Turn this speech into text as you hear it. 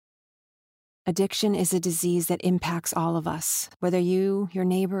Addiction is a disease that impacts all of us. Whether you, your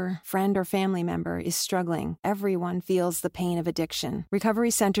neighbor, friend, or family member is struggling, everyone feels the pain of addiction.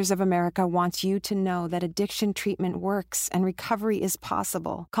 Recovery Centers of America wants you to know that addiction treatment works and recovery is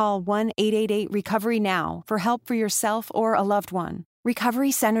possible. Call 1-888-RECOVERY now for help for yourself or a loved one. Recovery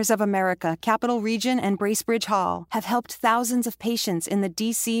Centers of America, Capital Region, and Bracebridge Hall have helped thousands of patients in the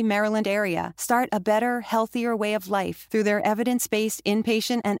D.C., Maryland area start a better, healthier way of life through their evidence-based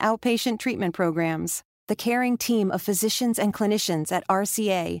inpatient and outpatient treatment programs. The caring team of physicians and clinicians at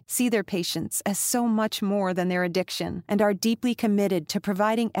RCA see their patients as so much more than their addiction and are deeply committed to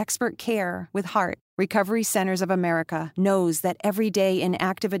providing expert care with heart. Recovery Centers of America knows that every day in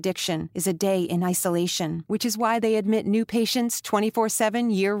active addiction is a day in isolation, which is why they admit new patients 24/7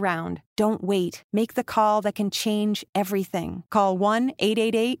 year-round. Don't wait. Make the call that can change everything. Call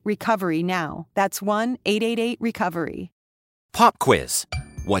 1-888-RECOVERY now. That's 1-888-RECOVERY. Pop quiz.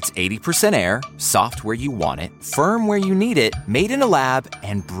 What's 80% air, soft where you want it, firm where you need it, made in a lab,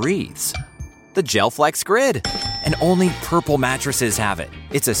 and breathes? The GelFlex Grid. And only Purple mattresses have it.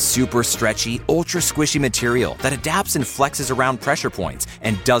 It's a super stretchy, ultra squishy material that adapts and flexes around pressure points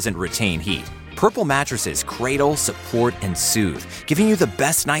and doesn't retain heat. Purple mattresses cradle, support, and soothe, giving you the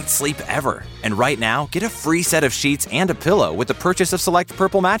best night's sleep ever. And right now, get a free set of sheets and a pillow with the purchase of select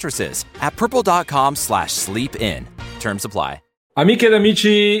Purple mattresses at purple.com/sleepin. Terms apply. Amiche ed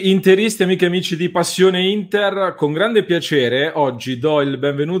amici interisti, amiche e amici di Passione Inter, con grande piacere oggi do il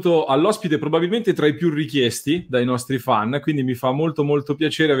benvenuto all'ospite probabilmente tra i più richiesti dai nostri fan, quindi mi fa molto molto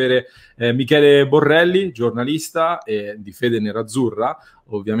piacere avere Michele Borrelli, giornalista di fede nerazzurra,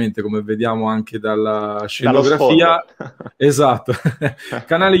 ovviamente come vediamo anche dalla scenografia. Esatto,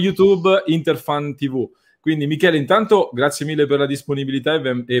 canale YouTube Interfan TV. Quindi Michele, intanto grazie mille per la disponibilità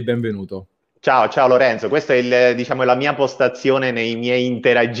e benvenuto. Ciao Lorenzo, questa è la mia postazione nei miei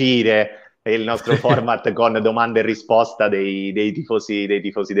interagire, è il nostro format con domande e risposta dei tifosi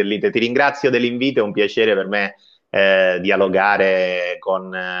dell'Inter. Ti ringrazio dell'invito, è un piacere per me dialogare con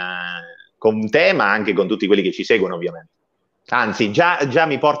te, ma anche con tutti quelli che ci seguono ovviamente. Anzi, già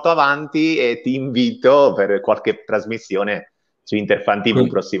mi porto avanti e ti invito per qualche trasmissione su Interfan TV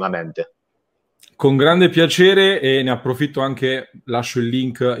prossimamente. Con grande piacere, e ne approfitto anche, lascio il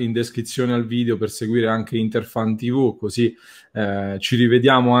link in descrizione al video per seguire anche Interfan TV, così ci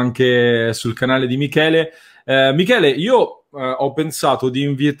rivediamo anche sul canale di Michele. Michele, io ho pensato di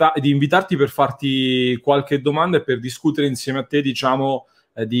invitarti per farti qualche domanda e per discutere insieme a te, diciamo,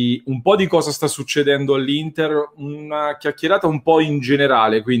 di un po' di cosa sta succedendo all'Inter, una chiacchierata un po' in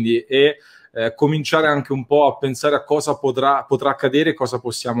generale, quindi, cominciare anche un po' a pensare a cosa potrà accadere e cosa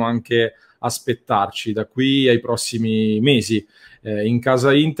possiamo anche aspettarci da qui ai prossimi mesi in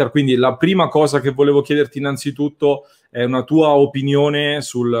casa Inter. Quindi la prima cosa che volevo chiederti innanzitutto è una tua opinione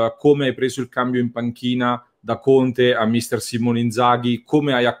sul come hai preso il cambio in panchina da Conte a mister Simone Inzaghi,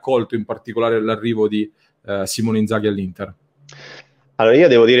 come hai accolto in particolare l'arrivo di Simone Inzaghi all'Inter. Allora, io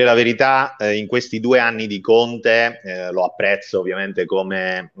devo dire la verità, in questi 2 anni di Conte lo apprezzo ovviamente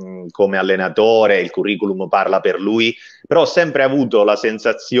come allenatore, il curriculum parla per lui, però ho sempre avuto la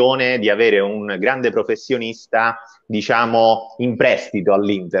sensazione di avere un grande professionista, diciamo, in prestito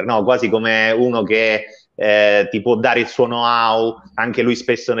all'Inter, no? Quasi come uno che ti può dare il suo know-how. Anche lui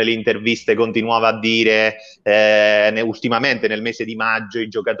spesso nelle interviste continuava a dire ultimamente nel mese di maggio i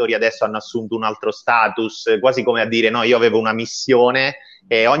giocatori adesso hanno assunto un altro status, quasi come a dire no, io avevo una missione,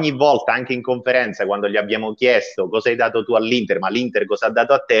 e ogni volta anche in conferenza quando gli abbiamo chiesto cosa hai dato tu all'Inter, ma l'Inter cosa ha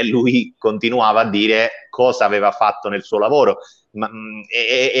dato a te, lui continuava a dire cosa aveva fatto nel suo lavoro,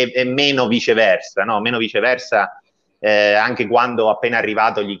 e meno viceversa, no? Meno viceversa. Anche quando appena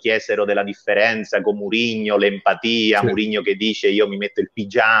arrivato gli chiesero della differenza con Mourinho, l'empatia, sì. Mourinho che dice io mi metto il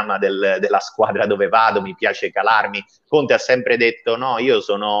pigiama della squadra dove vado, mi piace calarmi. Conte ha sempre detto no, io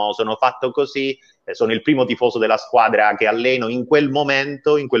sono fatto così, sono il primo tifoso della squadra che alleno in quel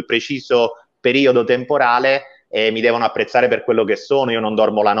momento, in quel preciso periodo temporale, e mi devono apprezzare per quello che sono. Io non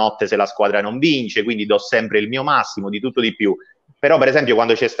dormo la notte se la squadra non vince, quindi do sempre il mio massimo, di tutto di più. Però per esempio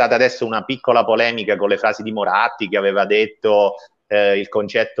quando c'è stata adesso una piccola polemica con le frasi di Moratti che aveva detto il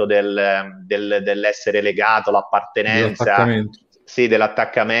concetto dell'essere legato, l'appartenenza, sì,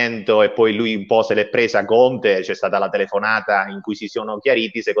 dell'attaccamento, e poi lui un po' se l'è presa Conte, c'è stata la telefonata in cui si sono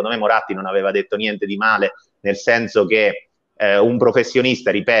chiariti. Secondo me Moratti non aveva detto niente di male, nel senso che un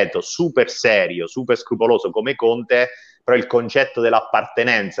professionista, ripeto, super serio, super scrupoloso come Conte, però il concetto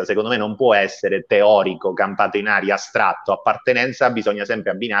dell'appartenenza secondo me non può essere teorico, campato in aria, astratto. Appartenenza bisogna sempre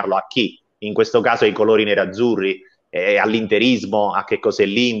abbinarlo a chi? In questo caso ai colori nerazzurri, all'interismo, a che cos'è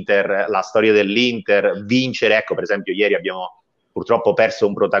l'Inter, la storia dell'Inter, vincere. Ecco, per esempio ieri abbiamo purtroppo perso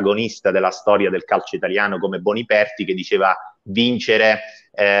un protagonista della storia del calcio italiano come Boniperti, che diceva vincere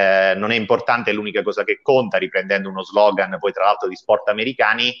non è importante, è l'unica cosa che conta, riprendendo uno slogan poi tra l'altro di sport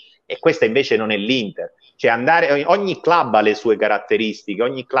americani, e questa invece non è l'Inter. Cioè ogni club ha le sue caratteristiche,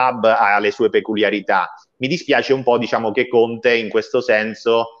 ogni club ha le sue peculiarità. Mi dispiace un po', diciamo, che Conte in questo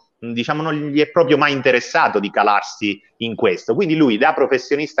senso, diciamo, non gli è proprio mai interessato di calarsi in questo. Quindi lui, da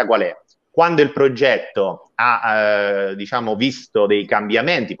professionista, qual è? Quando il progetto ha diciamo, visto dei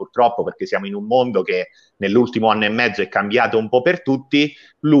cambiamenti, purtroppo, perché siamo in un mondo che nell'ultimo anno e mezzo è cambiato un po' per tutti,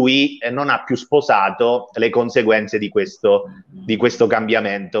 lui non ha più sposato le conseguenze di questo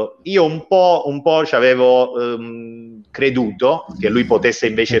cambiamento. Io un po' ci avevo creduto che lui potesse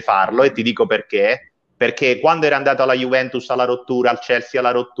invece farlo, e ti dico perché. Perché quando era andato alla Juventus alla rottura, al Chelsea alla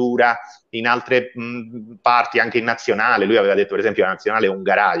rottura, in altre parti, anche in nazionale, lui aveva detto per esempio la nazionale è un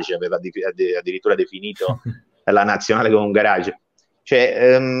garage, aveva addirittura definito la nazionale come un garage.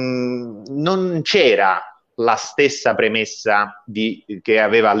 Cioè, non c'era la stessa premessa che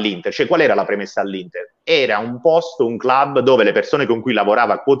aveva all'Inter. Cioè, qual era la premessa all'Inter? Era un posto, un club dove le persone con cui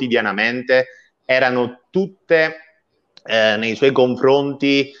lavorava quotidianamente erano tutte nei suoi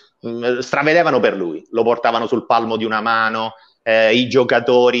confronti, stravedevano per lui, lo portavano sul palmo di una mano, i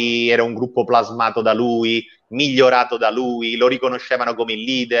giocatori, era un gruppo plasmato da lui, migliorato da lui, lo riconoscevano come il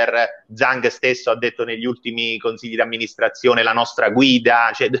leader. Zhang stesso ha detto negli ultimi consigli di amministrazione la nostra guida,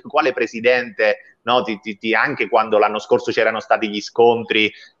 cioè quale presidente, no? Anche quando l'anno scorso c'erano stati gli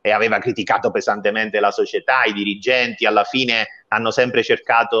scontri e aveva criticato pesantemente la società, i dirigenti, alla fine hanno sempre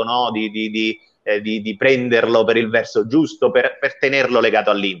cercato, no, di prenderlo per il verso giusto, per tenerlo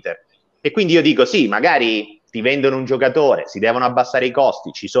legato all'Inter. E quindi io dico sì, magari ti vendono un giocatore, si devono abbassare i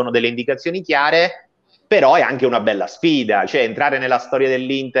costi, ci sono delle indicazioni chiare, però è anche una bella sfida. Cioè, entrare nella storia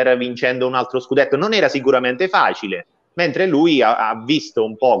dell'Inter vincendo un altro scudetto non era sicuramente facile, mentre lui ha visto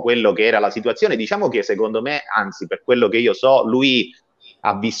un po' quello che era la situazione. Diciamo che secondo me, anzi per quello che io so, lui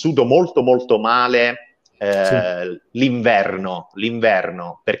ha vissuto molto molto male l'inverno,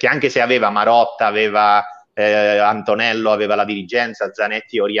 perché anche se aveva Marotta, aveva Antonello, aveva la dirigenza,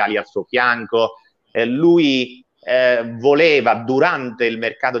 Zanetti e Oriali al suo fianco, lui voleva durante il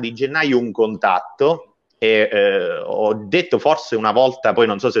mercato di gennaio un contatto, e ho detto forse una volta, poi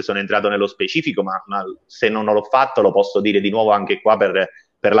non so se sono entrato nello specifico, ma se non l'ho fatto lo posso dire di nuovo anche qua per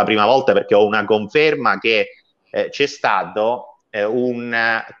la prima volta, perché ho una conferma che c'è stato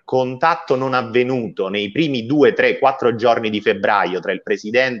un contatto non avvenuto nei primi 2, 3, 4 giorni di febbraio tra il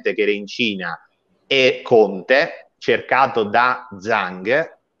presidente che era in Cina e Conte, cercato da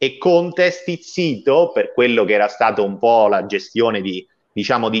Zhang, e Conte, stizzito per quello che era stato un po' la gestione di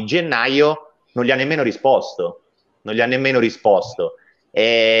gennaio, non gli ha nemmeno risposto,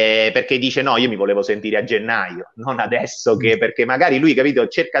 perché dice no, io mi volevo sentire a gennaio, non adesso, perché magari lui, capito,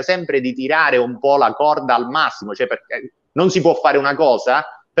 cerca sempre di tirare un po' la corda al massimo, cioè perché non si può fare una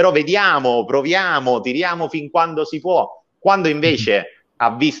cosa, però vediamo, proviamo, tiriamo fin quando si può. Quando invece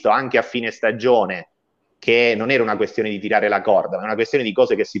ha visto anche a fine stagione che non era una questione di tirare la corda, ma una questione di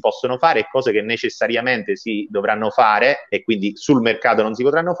cose che si possono fare e cose che necessariamente si dovranno fare, e quindi sul mercato non si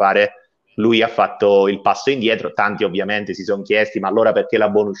potranno fare, lui ha fatto il passo indietro. Tanti ovviamente si sono chiesti, ma allora perché la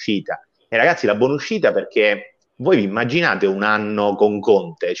buona uscita? E ragazzi, la buona uscita perché voi vi immaginate un anno con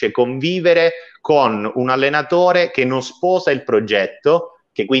Conte, cioè convivere con un allenatore che non sposa il progetto,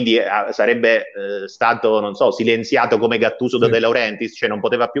 che quindi sarebbe stato, non so, silenziato come Gattuso da De Laurentiis, cioè non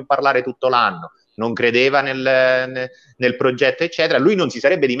poteva più parlare tutto l'anno, non credeva nel progetto, eccetera. Lui non si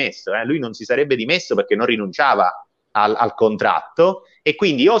sarebbe dimesso, perché non rinunciava al contratto, e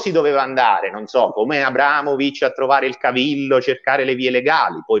quindi o si doveva andare, non so, come Abramovic, a trovare il cavillo, cercare le vie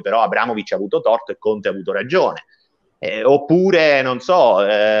legali, poi però Abramovic ha avuto torto e Conte ha avuto ragione, oppure, non so,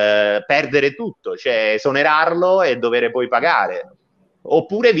 perdere tutto, cioè esonerarlo e dover poi pagare,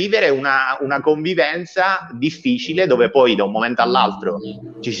 oppure vivere una convivenza difficile dove poi da un momento all'altro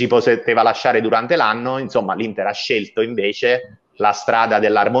ci si poteva lasciare durante l'anno. Insomma, l'Inter ha scelto invece la strada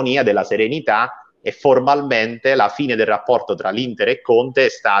dell'armonia, della serenità, e formalmente la fine del rapporto tra l'Inter e Conte è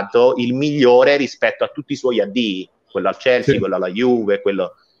stato il migliore rispetto a tutti i suoi addii, quello al Chelsea, quello alla Juve,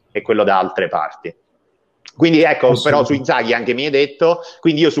 quello da altre parti. Quindi ecco, però su Inzaghi anche mi hai detto,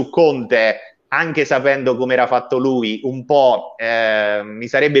 quindi io su Conte, anche sapendo come era fatto lui, un po' mi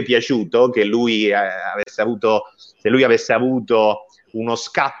sarebbe piaciuto che lui se lui avesse avuto uno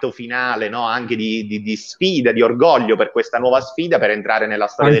scatto finale, no? Anche di sfida, di orgoglio per questa nuova sfida, per entrare nella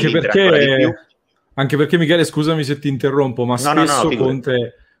storia dell'Inter ancora di più. Anche perché, Michele, scusami se ti interrompo, ma spesso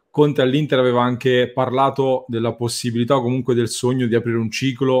Conte all'Inter aveva anche parlato della possibilità o comunque del sogno di aprire un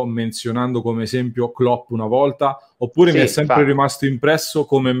ciclo, menzionando come esempio Klopp una volta, oppure Sì, mi è sempre infatti. rimasto impresso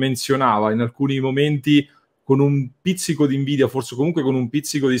come menzionava in alcuni momenti con un pizzico di invidia, forse comunque con un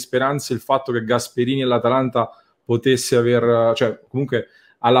pizzico di speranza, il fatto che Gasperini e l'Atalanta potesse aver, cioè comunque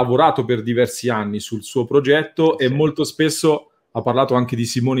ha lavorato per diversi anni sul suo progetto e Sì. molto spesso ha parlato anche di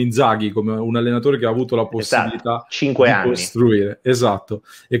Simone Inzaghi come un allenatore che ha avuto la Esatto, possibilità 5 di anni. costruire. Esatto.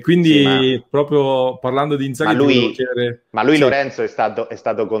 E Sì, quindi proprio parlando di ma Inzaghi ti volevo chiedere... lui Sì, Lorenzo è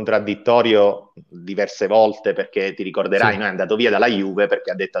stato contraddittorio diverse volte, perché ti ricorderai, sì, noi è andato via dalla Juve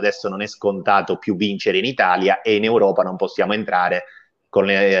perché ha detto adesso non è scontato più vincere in Italia e in Europa non possiamo entrare con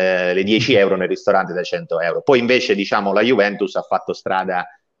le 10 euro nel ristorante da 100 euro. Poi invece diciamo la Juventus ha fatto strada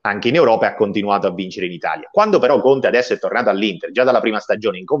anche in Europa e ha continuato a vincere in Italia. Quando però Conte adesso è tornato all'Inter, già dalla prima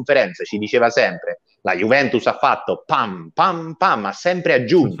stagione in conferenza ci diceva sempre la Juventus ha fatto pam pam pam, ha sempre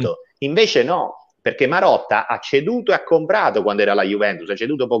aggiunto, invece no, perché Marotta ha ceduto e ha comprato quando era la Juventus, ha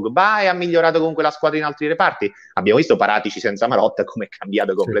ceduto Pogba e ha migliorato comunque la squadra in altri reparti. Abbiamo visto Paratici senza Marotta come è cambiato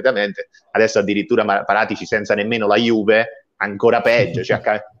sì. completamente, adesso addirittura Paratici senza nemmeno la Juve, ancora peggio, cioè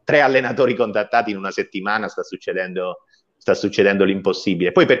 3 allenatori contattati in una settimana, sta succedendo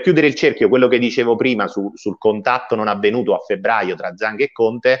l'impossibile. Poi per chiudere il cerchio, quello che dicevo prima sul contatto non avvenuto a febbraio tra Zhang e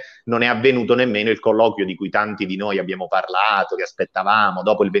Conte, non è avvenuto nemmeno il colloquio di cui tanti di noi abbiamo parlato, che aspettavamo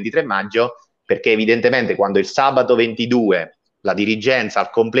dopo il 23 maggio, perché evidentemente quando il sabato 22 la dirigenza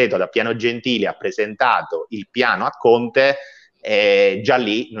al completo da Piano Gentile ha presentato il piano a Conte, già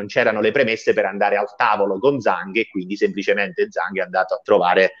lì non c'erano le premesse per andare al tavolo con Zhang, e quindi semplicemente Zhang è andato a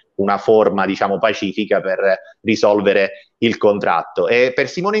trovare una forma, diciamo, pacifica per risolvere il contratto. E per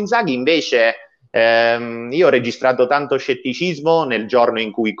Simone Inzaghi invece io ho registrato tanto scetticismo nel giorno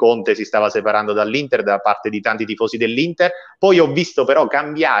in cui Conte si stava separando dall'Inter da parte di tanti tifosi dell'Inter, poi ho visto però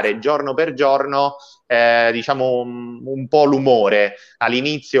cambiare giorno per giorno diciamo un po' l'umore.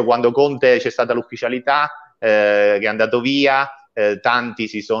 All'inizio, quando Conte c'è stata l'ufficialità che è andato via, tanti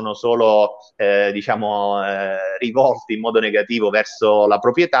si sono solo rivolti in modo negativo verso la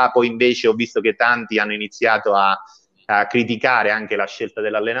proprietà, poi invece ho visto che tanti hanno iniziato a criticare anche la scelta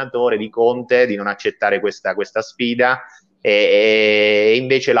dell'allenatore di Conte di non accettare questa sfida, e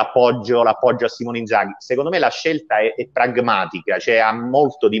invece l'appoggio a Simone Inzaghi. Secondo me la scelta è pragmatica, cioè ha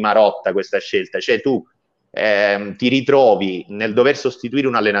molto di Marotta questa scelta, cioè tu ti ritrovi nel dover sostituire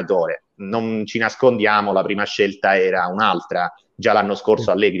un allenatore, non ci nascondiamo, la prima scelta era un'altra, già l'anno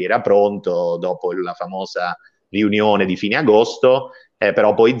scorso Allegri era pronto dopo la famosa riunione di fine agosto,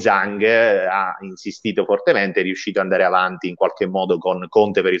 però poi Zhang ha insistito fortemente, è riuscito ad andare avanti in qualche modo con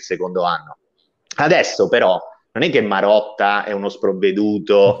Conte per il secondo anno. Adesso però non è che Marotta è uno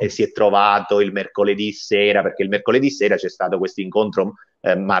sprovveduto e si è trovato il mercoledì sera, perché il mercoledì sera c'è stato questo incontro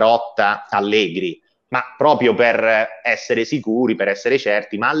Marotta-Allegri, ma proprio per essere sicuri, per essere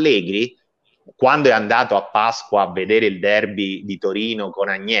certi, ma Allegri, quando è andato a Pasqua a vedere il derby di Torino con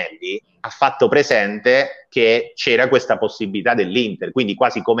Agnelli, ha fatto presente che c'era questa possibilità dell'Inter, quindi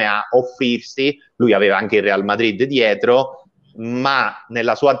quasi come a offrirsi, lui aveva anche il Real Madrid dietro, ma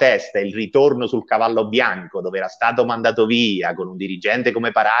nella sua testa il ritorno sul cavallo bianco, dove era stato mandato via, con un dirigente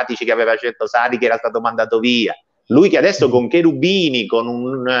come Paratici che aveva scelto Sarri che era stato mandato via, lui che adesso con Cherubini, con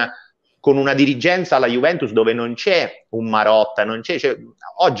una dirigenza alla Juventus dove non c'è un Marotta, cioè,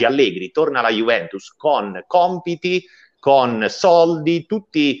 oggi Allegri torna alla Juventus con compiti, con soldi,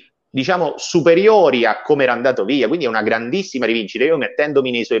 tutti diciamo superiori a come era andato via, quindi è una grandissima rivincita. Io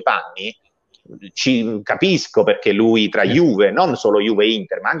mettendomi nei suoi panni capisco perché lui tra Juve, non solo Juve e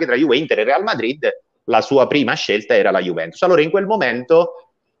Inter, ma anche tra Juve, Inter e Real Madrid, la sua prima scelta era la Juventus. Allora in quel momento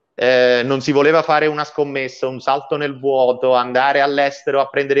non si voleva fare una scommessa, un salto nel vuoto, andare all'estero a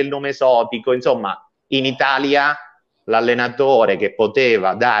prendere il nome esotico, insomma in Italia l'allenatore che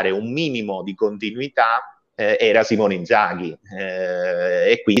poteva dare un minimo di continuità era Simone Inzaghi,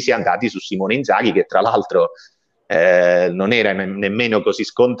 e qui si è andati su Simone Inzaghi, che tra l'altro non era nemmeno così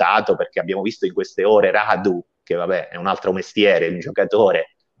scontato, perché abbiamo visto in queste ore Radu, che vabbè è un altro mestiere, un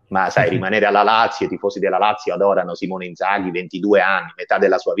giocatore, ma sai, rimanere alla Lazio, i tifosi della Lazio adorano Simone Inzaghi, 22 anni, metà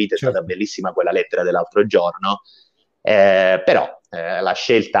della sua vita, è stata bellissima quella lettera dell'altro giorno, però la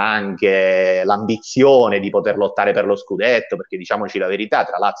scelta, anche l'ambizione di poter lottare per lo scudetto, perché diciamoci la verità,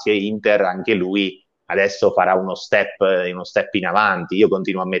 tra Lazio e Inter anche lui adesso farà uno step in avanti. Io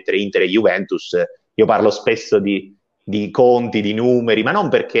continuo a mettere Inter e Juventus, io parlo spesso di conti, di numeri, ma non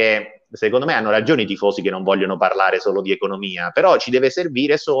perché secondo me hanno ragione i tifosi che non vogliono parlare solo di economia, però ci deve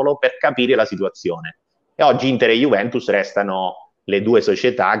servire solo per capire la situazione. E oggi Inter e Juventus restano le due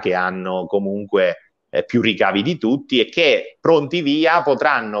società che hanno comunque più ricavi di tutti, e che pronti via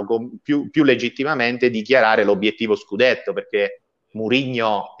potranno più legittimamente dichiarare l'obiettivo scudetto, perché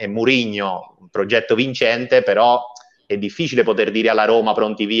Mourinho è Mourinho, un progetto vincente, però è difficile poter dire alla Roma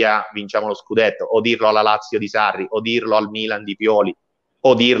pronti via, vinciamo lo scudetto, o dirlo alla Lazio di Sarri, o dirlo al Milan di Pioli,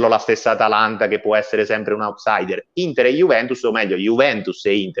 o dirlo alla stessa Atalanta, che può essere sempre un outsider. Inter e Juventus, o meglio Juventus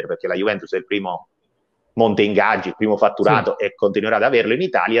e Inter, perché la Juventus è il primo monte ingaggi, il primo fatturato, sì, e continuerà ad averlo in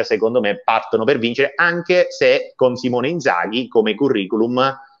Italia, secondo me partono per vincere, anche se con Simone Inzaghi come curriculum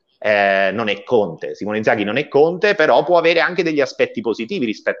non è Conte. Simone Inzaghi non è Conte, però può avere anche degli aspetti positivi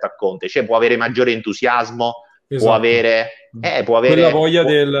rispetto a Conte, cioè può avere maggiore entusiasmo, esatto, può avere quella voglia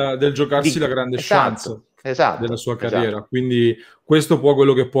del giocarsi la grande esatto, chance della sua carriera, quindi questo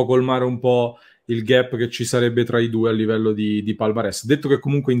quello che può colmare un po' il gap che ci sarebbe tra i due a livello di palmarès. Detto che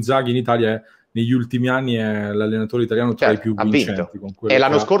comunque Inzaghi in Italia negli ultimi anni è l'allenatore italiano tra i più vincenti. E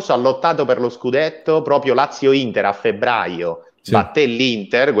l'anno scorso ha lottato per lo scudetto, proprio Lazio-Inter a febbraio, sì, batté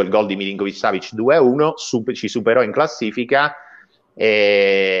l'Inter, quel gol di Milinkovic-Savic 2-1, ci superò in classifica,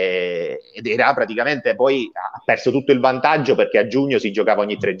 ed era praticamente, poi ha perso tutto il vantaggio perché a giugno si giocava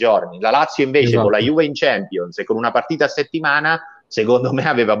ogni 3 giorni. La Lazio invece, esatto, con la Juve in Champions e con una partita a settimana, secondo me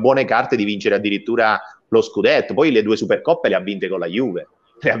aveva buone carte di vincere addirittura lo scudetto. Poi le 2 Supercoppe le ha vinte con la Juve,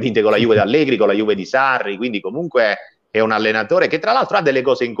 le ha vinte con la Juve di Allegri, con la Juve di Sarri, quindi comunque è un allenatore che tra l'altro ha delle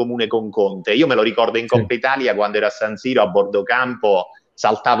cose in comune con Conte. Io me lo ricordo in Coppa Italia, quando era a San Siro a bordo campo,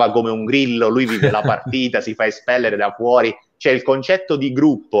 saltava come un grillo, lui vive la partita, si fa espellere da fuori. C'è il concetto di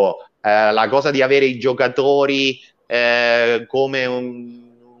gruppo, la cosa di avere i giocatori come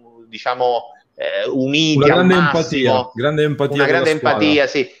uniti una grande al massimo, grande empatia, una grande empatia,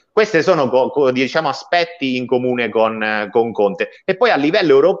 sì. Questi sono aspetti in comune con Conte. E poi a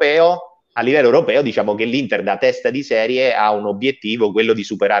livello europeo diciamo che l'Inter da testa di serie ha un obiettivo, quello di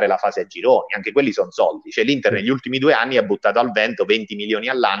superare la fase a gironi. Anche quelli sono soldi, cioè l'Inter negli ultimi 2 anni ha buttato al vento 20 milioni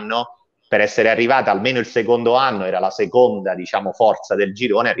all'anno per essere arrivata, almeno il secondo anno era la seconda forza del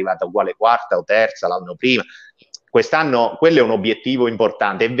girone, è arrivata uguale quarta o terza l'anno prima. Quest'anno quello è un obiettivo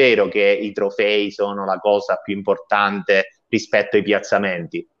importante. È vero che i trofei sono la cosa più importante rispetto ai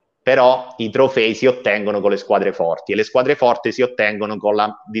piazzamenti, però i trofei si ottengono con le squadre forti, e le squadre forti si ottengono con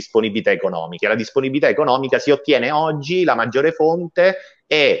la disponibilità economica. La disponibilità economica si ottiene oggi, la maggiore fonte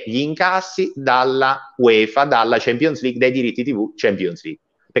è gli incassi dalla UEFA, dalla Champions League, dai diritti TV Champions League,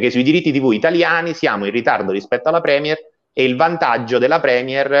 perché sui diritti TV italiani siamo in ritardo rispetto alla Premier, e il vantaggio della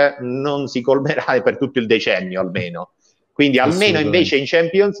Premier non si colmerà per tutto il decennio almeno. Quindi almeno invece in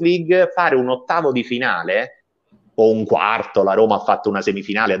Champions League fare un ottavo di finale o un quarto, la Roma ha fatto una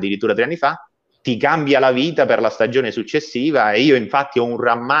semifinale addirittura 3 anni fa, ti cambia la vita per la stagione successiva. E io infatti ho un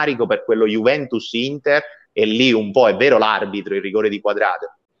rammarico per quello Juventus-Inter, e lì un po' è vero l'arbitro, il rigore di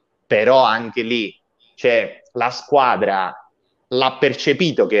Quadrato, però anche lì la squadra l'ha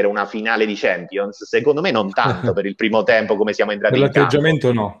percepito che era una finale di Champions, secondo me non tanto per il primo tempo come siamo entrati in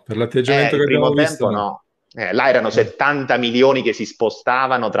campo. Per l'atteggiamento che abbiamo visto, no. Là erano 70 milioni che si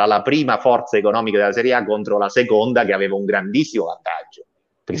spostavano tra la prima forza economica della Serie A contro la seconda, che aveva un grandissimo vantaggio,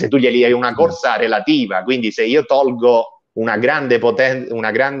 perché se tu glieli hai una corsa relativa, quindi se io tolgo una grande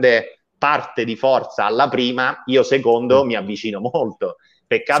parte di forza alla prima, io secondo mi avvicino molto.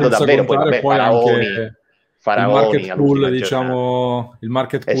 Peccato senza davvero, poi Faraoni, il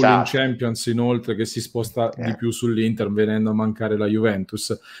market pool in Champions inoltre, che si sposta di più sull'Inter, venendo a mancare la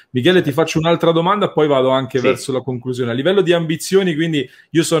Juventus. Michele, ti faccio un'altra domanda, poi vado anche verso la conclusione. A livello di ambizioni, quindi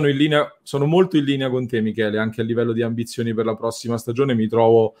io sono molto in linea con te, Michele, anche a livello di ambizioni per la prossima stagione mi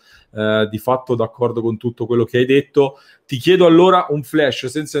trovo di fatto d'accordo con tutto quello che hai detto. Ti chiedo allora un flash,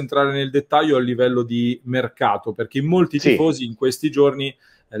 senza entrare nel dettaglio, a livello di mercato, perché in molti tifosi in questi giorni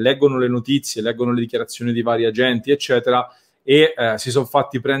leggono le notizie, leggono le dichiarazioni di vari agenti, eccetera, e si sono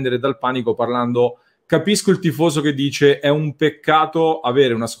fatti prendere dal panico parlando. Capisco il tifoso che dice è un peccato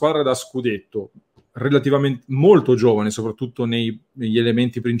avere una squadra da scudetto relativamente molto giovane, soprattutto negli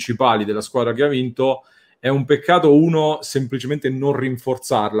elementi principali della squadra che ha vinto. È un peccato semplicemente non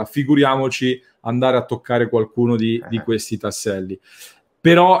rinforzarla, figuriamoci andare a toccare qualcuno di questi tasselli.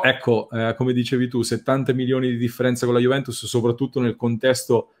 Però ecco, come dicevi tu, 70 milioni di differenza con la Juventus, soprattutto nel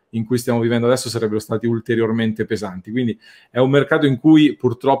contesto in cui stiamo vivendo adesso, sarebbero stati ulteriormente pesanti. Quindi è un mercato in cui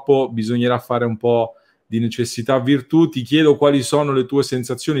purtroppo bisognerà fare un po' di necessità virtù. Ti chiedo quali sono le tue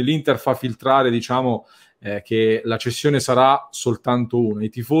sensazioni. L'Inter fa filtrare, che la cessione sarà soltanto una. I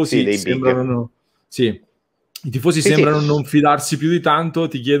tifosi sembrano... Sì. I tifosi Sì, sembrano sì. non fidarsi più di tanto.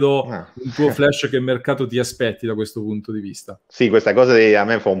 Ti chiedo Ah. un tuo flash, che mercato ti aspetti da questo punto di vista? Sì, questa cosa a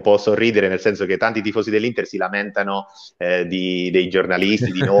me fa un po' sorridere, nel senso che tanti tifosi dell'Inter si lamentano dei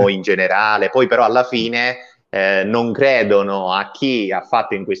giornalisti, di noi in generale, poi però alla fine non credono a chi ha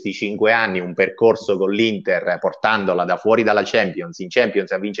fatto in questi 5 anni un percorso con l'Inter, portandola da fuori dalla Champions, in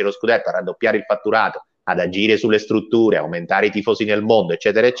Champions a vincere lo scudetto, a raddoppiare il fatturato, ad agire sulle strutture, aumentare i tifosi nel mondo,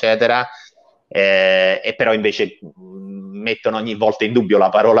 eccetera, eccetera, e però invece mettono ogni volta in dubbio la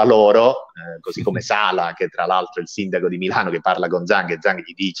parola loro, così come Sala, che tra l'altro è il sindaco di Milano, che parla con Zhang, e Zhang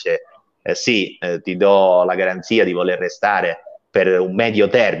gli dice sì, ti do la garanzia di voler restare per un medio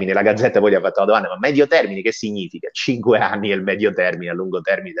termine. La Gazzetta poi gli ha fatto la domanda: ma medio termine che significa? 5 anni è il medio termine, a lungo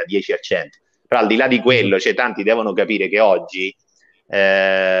termine da 10 a 100. Però al di là di quello, cioè, tanti devono capire che oggi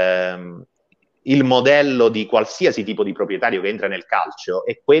il modello di qualsiasi tipo di proprietario che entra nel calcio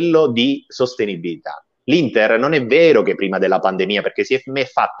è quello di sostenibilità. L'Inter non è vero che prima della pandemia, perché si è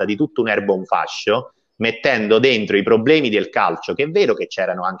fatta di tutto un erbo un fascio, mettendo dentro i problemi del calcio, che è vero che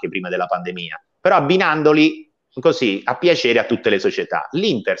c'erano anche prima della pandemia, però abbinandoli così a piacere a tutte le società.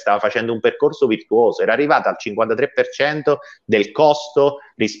 L'Inter stava facendo un percorso virtuoso, era arrivata al 53% del costo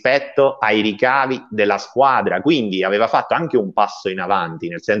rispetto ai ricavi della squadra, quindi aveva fatto anche un passo in avanti,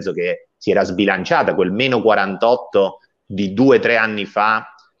 nel senso che si era sbilanciata quel meno 48 di 2 o 3 anni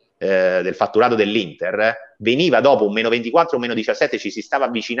fa del fatturato dell'Inter, veniva dopo un meno 24, un meno 17, ci si stava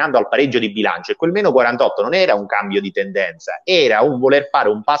avvicinando al pareggio di bilancio, e quel meno 48 non era un cambio di tendenza, era un voler fare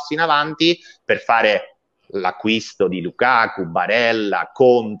un passo in avanti per fare l'acquisto di Lukaku, Barella,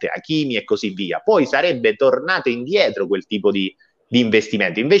 Conte, Hakimi e così via. Poi sarebbe tornato indietro quel tipo di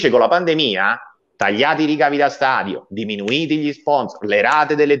investimento. Invece con la pandemia, tagliati i ricavi da stadio, diminuiti gli sponsor, le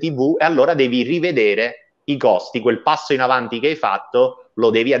rate delle TV, e allora devi rivedere i costi, quel passo in avanti che hai fatto lo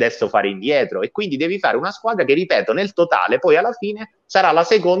devi adesso fare indietro, e quindi devi fare una squadra che, ripeto, nel totale poi alla fine sarà la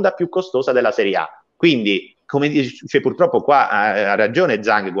seconda più costosa della Serie A. Quindi, come dice, cioè, purtroppo qua ha ragione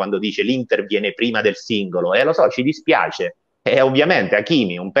Zhang quando dice l'Inter viene prima del singolo, lo so, ci dispiace. E ovviamente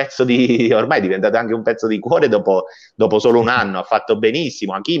Hakimi, ormai è diventato anche un pezzo di cuore dopo solo un anno, ha fatto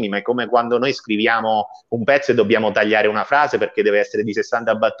benissimo Hakimi, ma è come quando noi scriviamo un pezzo e dobbiamo tagliare una frase perché deve essere di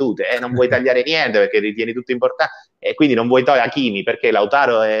 60 battute, non vuoi tagliare niente perché ritieni tutto importante, e quindi non vuoi togliere Hakimi perché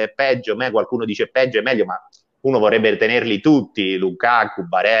Lautaro è peggio, qualcuno dice peggio è meglio, ma uno vorrebbe tenerli tutti, Lukaku,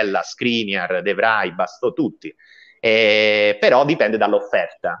 Barella, Skriniar, De Vrij, Bastò, tutti. Però dipende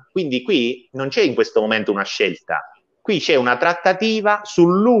dall'offerta, quindi qui non c'è in questo momento una scelta, qui c'è una trattativa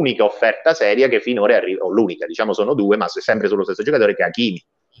sull'unica offerta seria che finora arriva, o l'unica, diciamo sono due, ma sempre sullo stesso giocatore, che è Hakimi.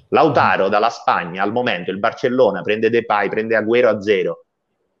 Lautaro dalla Spagna al momento, il Barcellona prende Depay, prende Agüero a zero.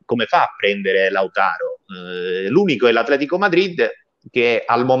 Come fa a prendere Lautaro? L'unico è l'Atletico Madrid, che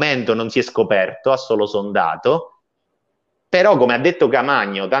al momento non si è scoperto, ha solo sondato. Però, come ha detto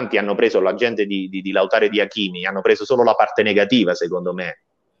Camagno, tanti hanno preso l'agente di Lautaro e di Hakimi, hanno preso solo la parte negativa, secondo me.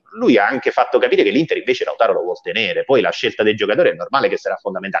 Lui ha anche fatto capire che l'Inter invece Lautaro lo vuol tenere. Poi la scelta del giocatore è normale che sarà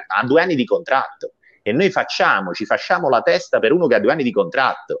fondamentale, ma ha 2 anni di contratto e noi ci facciamo la testa per uno che ha 2 anni di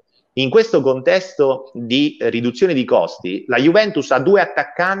contratto. In questo contesto di riduzione di costi, la Juventus ha 2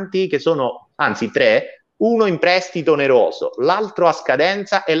 attaccanti che sono, anzi 3, uno in prestito oneroso, l'altro a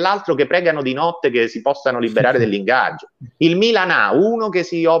scadenza e l'altro che pregano di notte che si possano liberare dell'ingaggio. Il Milan ha uno che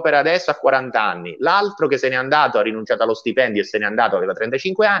si opera adesso a 40 anni, l'altro che se n'è andato, ha rinunciato allo stipendio e se n'è andato, aveva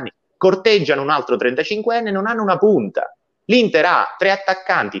 35 ananni, corteggiano un altro 35enne e non hanno una punta. L'Inter ha 3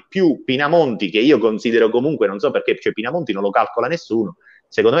 attaccanti più Pinamonti, che io considero comunque, non so perché, cioè Pinamonti non lo calcola nessuno.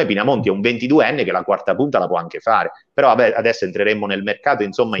 Secondo me Pinamonti è un 22enne che la quarta punta la può anche fare, però vabbè, adesso entreremo nel mercato,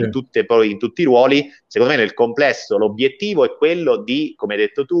 insomma, Sì. in tutti i ruoli. Secondo me nel complesso l'obiettivo è quello di, come hai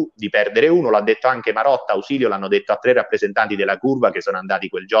detto tu, di perdere uno. L'ha detto anche Marotta, Ausilio, l'hanno detto a 3 rappresentanti della curva che sono andati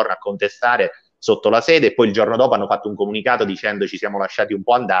quel giorno a contestare sotto la sede, e poi il giorno dopo hanno fatto un comunicato dicendo ci siamo lasciati un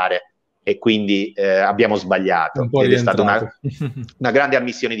po' andare e quindi abbiamo sbagliato, Un po' ed è stata rientrato. una grande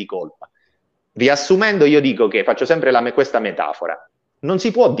ammissione di colpa. Riassumendo, io dico che faccio sempre questa metafora: non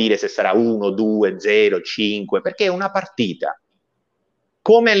si può dire se sarà 1, 2, 0, 5, perché è una partita,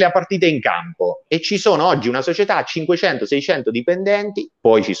 come le partite in campo, e ci sono oggi una società a 500-600 dipendenti,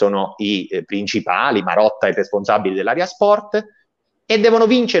 poi ci sono i principali, Marotta è il responsabile dell'area sport, e devono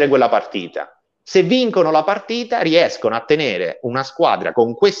vincere quella partita. Se vincono la partita riescono a tenere una squadra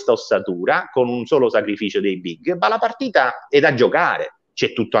con questa ossatura, con un solo sacrificio dei big, ma la partita è da giocare.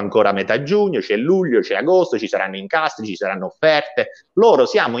 C'è tutto ancora a metà giugno, c'è luglio, c'è agosto, ci saranno incastri, ci saranno offerte. Loro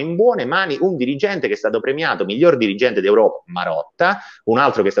siamo in buone mani. Un dirigente che è stato premiato miglior dirigente d'Europa, Marotta, un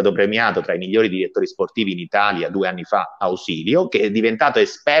altro che è stato premiato tra i migliori direttori sportivi in Italia 2 anni fa, Ausilio, che è diventato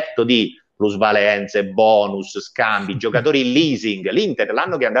esperto di plusvalenze, bonus, scambi, giocatori in leasing. L'Inter,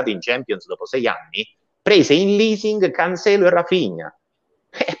 l'anno che è andato in Champions dopo 6 anni, prese in leasing Cancelo e Rafinha.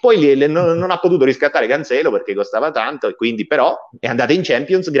 E poi non ha potuto riscattare Cancelo perché costava tanto, e quindi però è andata in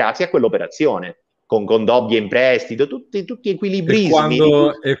Champions grazie a quell'operazione, con Dobbia in prestito, tutti equilibrismi.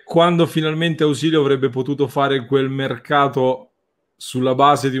 E quando finalmente Ausilio avrebbe potuto fare quel mercato sulla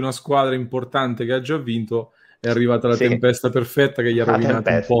base di una squadra importante che ha già vinto, è arrivata la tempesta perfetta che gli ha rovinato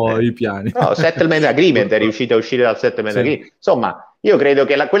un po' i piani. No, settlement agreement, è riuscito a uscire dal settlement agreement. Insomma, io credo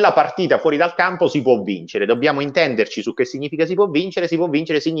che quella partita fuori dal campo si può vincere, dobbiamo intenderci su che significa si può vincere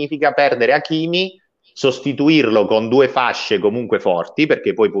significa perdere Hakimi, sostituirlo con 2 fasce comunque forti,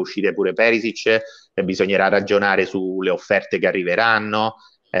 perché poi può uscire pure Perisic e bisognerà ragionare sulle offerte che arriveranno,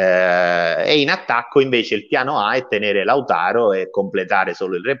 e in attacco invece il piano A è tenere Lautaro e completare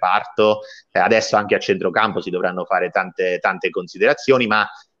solo il reparto. Adesso anche a centrocampo si dovranno fare tante considerazioni, ma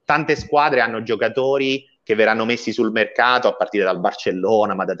tante squadre hanno giocatori che verranno messi sul mercato a partire dal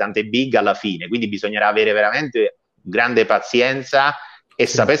Barcellona, ma da tante big alla fine, quindi bisognerà avere veramente grande pazienza e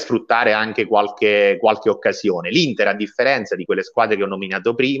saper sfruttare anche qualche occasione. L'Inter, a differenza di quelle squadre che ho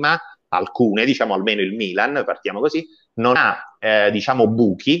nominato prima, alcune, diciamo almeno il Milan, partiamo così, non ha diciamo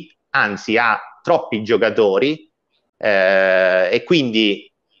buchi, anzi ha troppi giocatori, e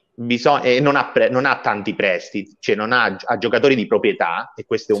quindi non ha tanti prestiti, cioè ha giocatori di proprietà, e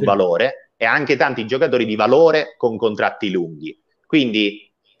questo è un valore, e ha anche tanti giocatori di valore con contratti lunghi.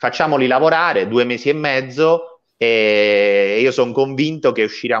 Quindi facciamoli lavorare 2 mesi e mezzo, e io sono convinto che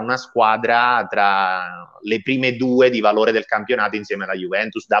uscirà una squadra tra le prime 2 di valore del campionato insieme alla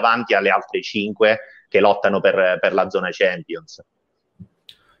Juventus, davanti alle altre 5 che lottano per la zona Champions.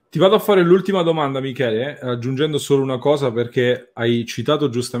 Ti vado a fare l'ultima domanda, Michele, aggiungendo solo una cosa, perché hai citato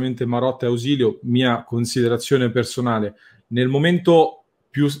giustamente Marotta e Ausilio. Mia considerazione personale: nel momento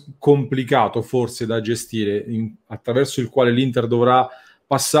più complicato forse da gestire, attraverso il quale l'Inter dovrà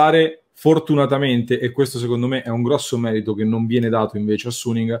passare, fortunatamente, e questo secondo me è un grosso merito che non viene dato invece a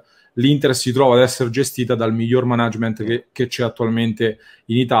Suning, l'Inter si trova ad essere gestita dal miglior management che c'è attualmente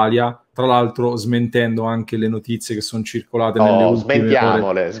in Italia, tra l'altro smentendo anche le notizie che sono circolate nelle ultime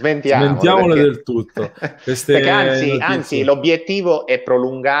ore. Smentiamole perché... del tutto. Perché anzi, l'obiettivo è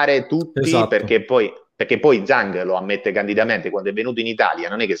prolungare tutti, perché poi Zhang lo ammette candidamente: quando è venuto in Italia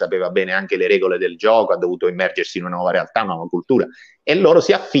non è che sapeva bene anche le regole del gioco, ha dovuto immergersi in una nuova realtà, una nuova cultura, e loro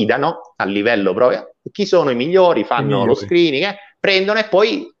si affidano a livello proprio chi sono i migliori, fanno lo screening, prendono e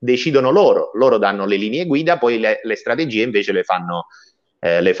poi decidono loro danno le linee guida, poi le strategie invece le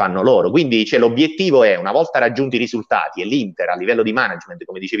fanno loro. Quindi l'obiettivo è, una volta raggiunti i risultati, e l'Inter a livello di management,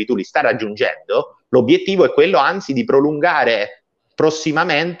 come dicevi tu, li sta raggiungendo, l'obiettivo è quello anzi di prolungare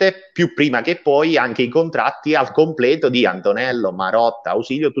prossimamente, più prima che poi, anche i contratti al completo di Antonello, Marotta,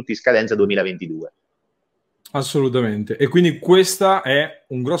 Ausilio, tutti scadenza 2022. Assolutamente, e quindi questa è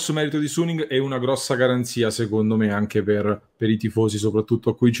un grosso merito di Suning e una grossa garanzia secondo me anche per i tifosi,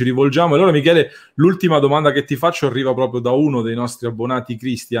 soprattutto a cui ci rivolgiamo. Allora Michele, l'ultima domanda che ti faccio arriva proprio da uno dei nostri abbonati,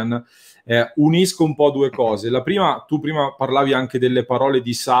 Christian. Unisco un po' 2 cose. La prima, tu prima parlavi anche delle parole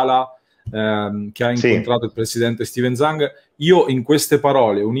di Sala che ha incontrato il presidente Steven Zhang. Io in queste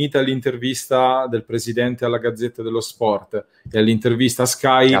parole, unite all'intervista del presidente alla Gazzetta dello Sport e all'intervista a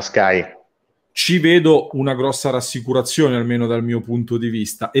Sky, ci vedo una grossa rassicurazione, almeno dal mio punto di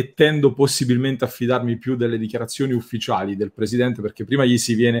vista, e tendo possibilmente a fidarmi più delle dichiarazioni ufficiali del presidente, perché prima gli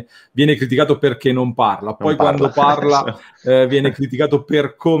viene criticato perché non parla, poi quando parla viene criticato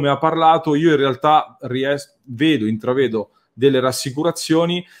per come ha parlato. Io in realtà intravedo delle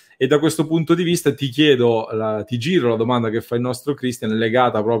rassicurazioni, e da questo punto di vista ti giro la domanda che fa il nostro Christian,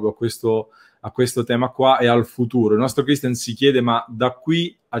 legata proprio a questo tema qua e al futuro. Il nostro Christian si chiede: ma da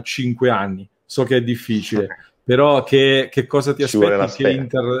qui a 5 anni, so che è difficile, però che cosa ti aspetti,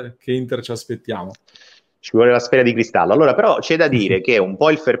 che Inter ci aspettiamo? Ci vuole la sfera di cristallo. Allora, però c'è da dire che un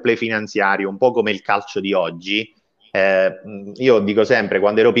po' il fair play finanziario, un po' come il calcio di oggi, io dico sempre,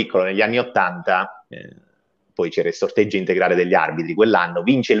 quando ero piccolo, negli anni 80, poi c'era il sorteggio integrale degli arbitri, quell'anno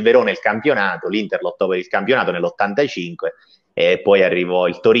vince il Verona il campionato, l'Inter lottò per il campionato nell'85, e poi arrivò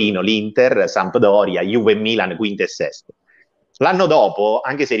il Torino, l'Inter, Sampdoria, Juve e Milan, quinto e sesto. L'anno dopo,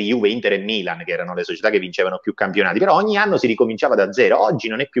 anche se Juve, Inter e Milan, che erano le società che vincevano più campionati, però ogni anno si ricominciava da zero. Oggi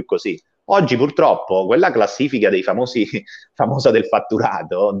non è più così. Oggi purtroppo quella classifica dei famosa del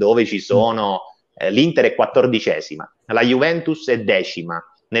fatturato, dove ci sono l'Inter è 14ª, la Juventus è 10ª,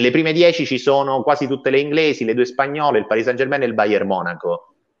 nelle prime 10 ci sono quasi tutte le inglesi, le 2 spagnole, il Paris Saint-Germain e il Bayern Monaco.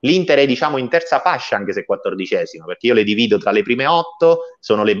 L'Inter è, diciamo, in terza fascia, anche se 14ª, perché io le divido tra le prime 8,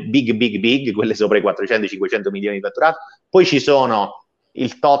 sono le big, quelle sopra i 400-500 milioni di fatturato, poi ci sono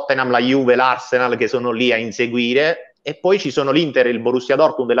il Tottenham, la Juve, l'Arsenal che sono lì a inseguire, e poi ci sono l'Inter, il Borussia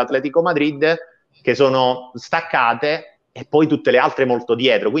Dortmund e l'Atletico Madrid che sono staccate, e poi tutte le altre molto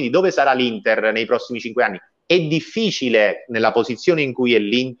dietro. Quindi dove sarà l'Inter nei prossimi 5 anni? È difficile, nella posizione in cui è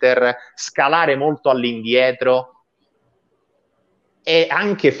l'Inter, scalare molto all'indietro e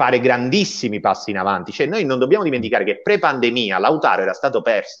anche fare grandissimi passi in avanti. Cioè, noi non dobbiamo dimenticare che pre-pandemia Lautaro era stato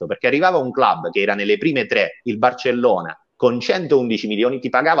perso perché arrivava un club che era nelle prime 3, il Barcellona, con 111 milioni, ti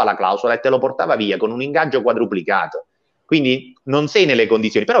pagava la clausola e te lo portava via con un ingaggio quadruplicato. Quindi non sei nelle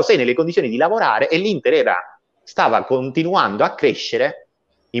condizioni, però sei nelle condizioni di lavorare, e l'Inter stava continuando a crescere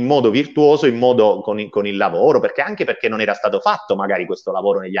in modo virtuoso, in modo con il lavoro, anche perché non era stato fatto magari questo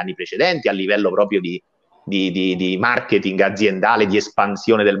lavoro negli anni precedenti a livello proprio di marketing aziendale, di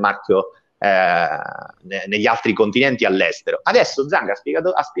espansione del marchio negli altri continenti, all'estero. Adesso Zhang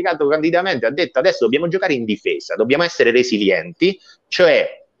ha spiegato candidamente, ha detto: adesso dobbiamo giocare in difesa, dobbiamo essere resilienti,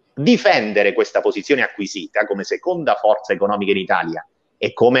 cioè difendere questa posizione acquisita come seconda forza economica in Italia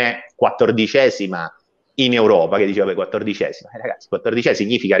e come 14ª in Europa, che diceva 14ª. Ragazzi, 14ª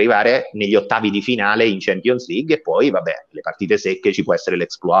significa arrivare negli ottavi di finale in Champions League, e poi vabbè, le partite secche ci può essere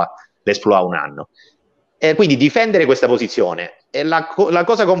l'exploit un anno. Quindi difendere questa posizione. E la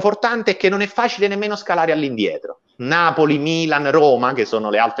cosa confortante è che non è facile nemmeno scalare all'indietro. Napoli, Milan, Roma, che sono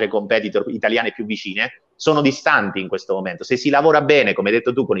le altre competitor italiane più vicine, sono distanti in questo momento. Se si lavora bene, come hai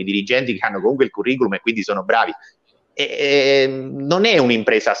detto tu, con i dirigenti che hanno comunque il curriculum e quindi sono bravi, non è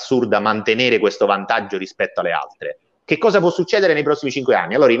un'impresa assurda mantenere questo vantaggio rispetto alle altre. Che cosa può succedere nei prossimi 5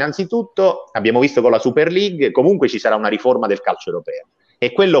 anni? Allora, innanzitutto, abbiamo visto con la Super League, comunque ci sarà una riforma del calcio europeo,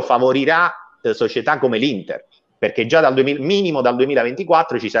 e quello favorirà società come l'Inter, perché già minimo dal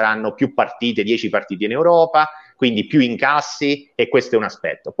 2024 ci saranno più partite, 10 partite in Europa, quindi più incassi, e questo è un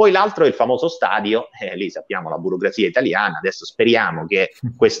aspetto. Poi l'altro è il famoso stadio, lì sappiamo la burocrazia italiana, adesso speriamo che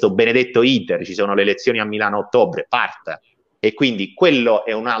questo benedetto iter, ci sono le elezioni a Milano a ottobre, parta, e quindi quello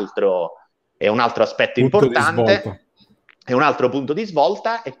è un altro aspetto importante, è un altro punto di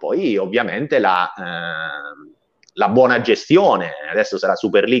svolta. E poi ovviamente la buona gestione, adesso sarà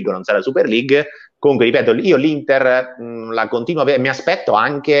Super League o non sarà Super League. Comunque ripeto, io l'Inter la continuo a vedere, mi aspetto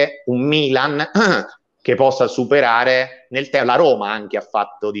anche un Milan che possa superare nel tempo. La Roma anche ha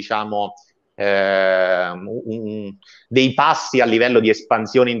fatto, diciamo, dei passi a livello di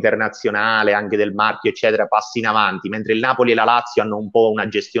espansione internazionale, anche del marchio eccetera, passi in avanti, mentre il Napoli e la Lazio hanno un po' una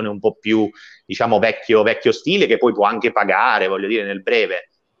gestione un po' più, diciamo, vecchio stile, che poi può anche pagare, voglio dire, nel breve.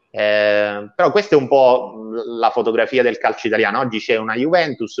 Però questa è un po' la fotografia del calcio italiano. Oggi c'è una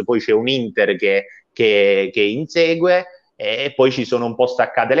Juventus, poi c'è un Inter che insegue, e poi ci sono un po'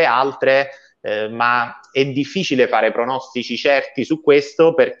 staccate le altre, ma è difficile fare pronostici certi su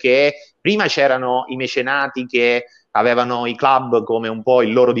questo, perché prima c'erano i mecenati che avevano i club come un po'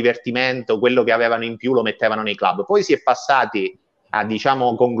 il loro divertimento, quello che avevano in più lo mettevano nei club, poi si è passati a,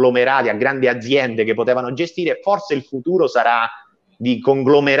 diciamo, conglomerati, a grandi aziende che potevano gestire. Forse il futuro sarà di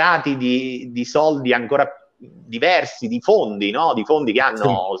conglomerati di soldi ancora diversi, di fondi, no? Di fondi che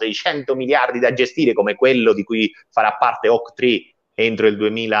hanno 600 miliardi da gestire, come quello di cui farà parte Oak3 entro il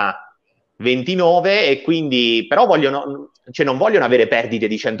 2029, e quindi però non vogliono avere perdite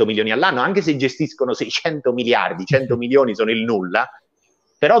di 100 milioni all'anno, anche se gestiscono 600 miliardi, 100 milioni sono il nulla,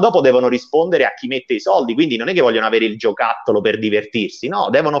 però dopo devono rispondere a chi mette i soldi, quindi non è che vogliono avere il giocattolo per divertirsi, no,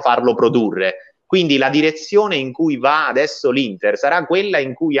 devono farlo produrre. Quindi la direzione in cui va adesso l'Inter sarà quella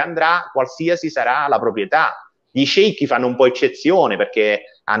in cui andrà qualsiasi sarà la proprietà. Gli sceicchi fanno un po' eccezione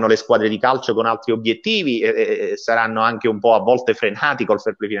perché hanno le squadre di calcio con altri obiettivi, e saranno anche un po' a volte frenati col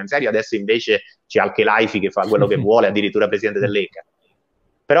fair play finanziario. Adesso invece c'è anche l'AIFI che fa quello che vuole, addirittura presidente dell'ECA.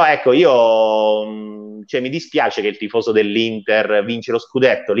 Però ecco, mi dispiace che il tifoso dell'Inter vince lo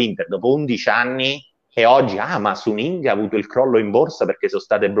scudetto, l'Inter dopo 11 anni, e oggi, ma Suning ha avuto il crollo in borsa perché sono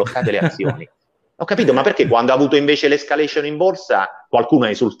state bloccate le azioni. Ho capito, ma perché quando ha avuto invece l'escalation in borsa qualcuno ha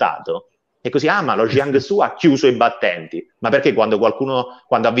esultato? E così, ma lo Jiangsu ha chiuso i battenti. Ma perché quando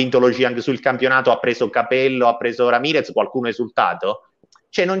ha vinto lo Jiangsu il campionato, ha preso Capello, ha preso Ramirez, qualcuno ha esultato?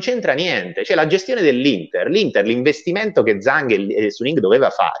 Cioè non c'entra niente. Cioè la gestione dell'Inter, l'investimento che Zhang e Suning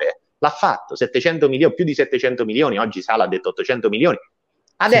doveva fare, l'ha fatto, 700 milioni, più di 700 milioni, oggi Sala ha detto 800 milioni.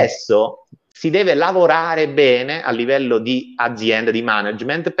 Adesso si deve lavorare bene a livello di azienda, di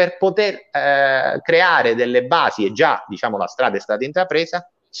management, per poter creare delle basi, e già, diciamo, la strada è stata intrapresa,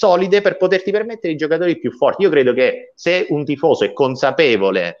 solide, per poterti permettere i giocatori più forti. Io credo che se un tifoso è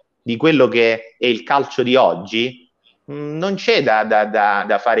consapevole di quello che è il calcio di oggi, non c'è da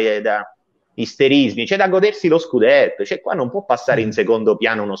isterismi, c'è da godersi lo scudetto, cioè qua non può passare in secondo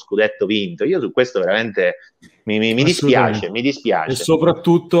piano uno scudetto vinto. Io su questo veramente mi dispiace, mi dispiace. E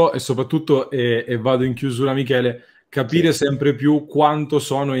soprattutto e vado in chiusura, Michele, capire sempre più quanto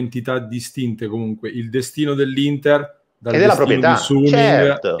sono entità distinte comunque il destino dell'Inter dal E della destino proprietà, di Suning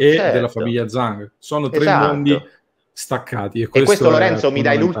certo, e certo. della famiglia Zhang. Sono tre Esatto. mondi staccati. E questo Lorenzo mi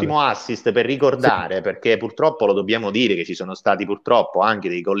dai l'ultimo assist per ricordare, perché purtroppo lo dobbiamo dire che ci sono stati purtroppo anche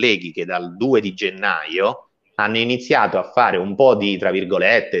dei colleghi che dal 2 di gennaio hanno iniziato a fare un po' di, tra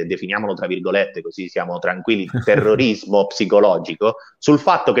virgolette, definiamolo tra virgolette così siamo tranquilli, terrorismo psicologico, sul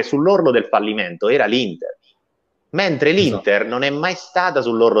fatto che sull'orlo del fallimento era l'Inter. Mentre l'Inter non è mai stata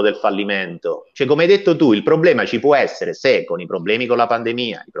sull'orlo del fallimento. Cioè, come hai detto tu, il problema ci può essere se con i problemi con la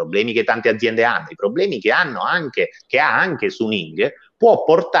pandemia, i problemi che tante aziende hanno, i problemi che ha anche Suning, può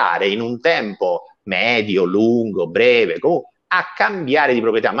portare in un tempo medio, lungo, breve, a cambiare di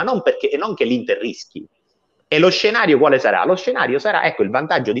proprietà, ma non che l'Inter rischi. E lo scenario quale sarà? Lo scenario sarà, ecco, il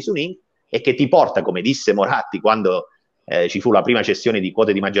vantaggio di Suning è che ti porta, come disse Moratti quando ci fu la prima cessione di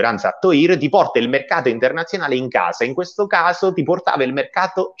quote di maggioranza a Toir, ti porta il mercato internazionale in casa. In questo caso ti portava il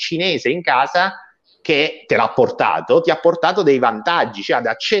mercato cinese in casa, che ti ha portato dei vantaggi, cioè ad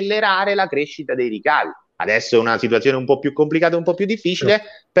accelerare la crescita dei ricavi. Adesso è una situazione un po' più complicata, un po' più difficile,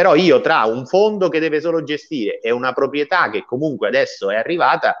 però io tra un fondo che deve solo gestire e una proprietà che comunque adesso è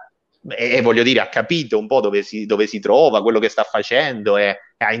arrivata, e voglio dire, ha capito un po' dove si trova, quello che sta facendo e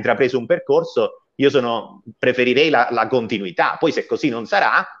ha intrapreso un percorso, io preferirei la continuità. Poi se così non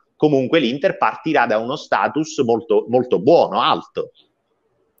sarà, comunque l'Inter partirà da uno status molto, molto buono, alto.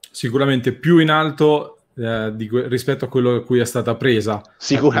 Sicuramente più in alto rispetto a quello a cui è stata presa.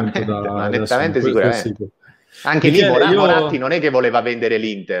 Sicuramente, ma nettamente sicuramente. Anche Michele, lì Moratti non è che voleva vendere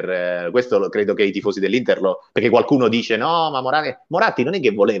l'Inter, questo credo che i tifosi dell'Inter perché qualcuno dice no, ma Moratti non è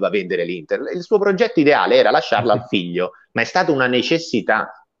che voleva vendere l'Inter, il suo progetto ideale era lasciarla al figlio, ma è stata una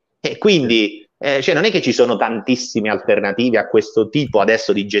necessità. E quindi cioè non è che ci sono tantissime alternative a questo tipo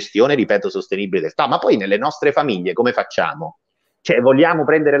adesso di gestione, ripeto, sostenibile del Stato, ma poi nelle nostre famiglie come facciamo? Cioè vogliamo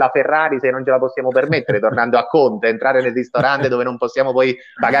prendere la Ferrari se non ce la possiamo permettere, tornando a Conte, entrare nel ristorante dove non possiamo poi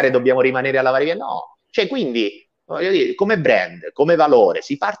pagare e dobbiamo rimanere a lavare via? No, cioè quindi voglio dire, come brand, come valore,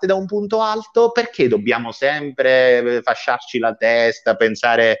 si parte da un punto alto, perché dobbiamo sempre fasciarci la testa,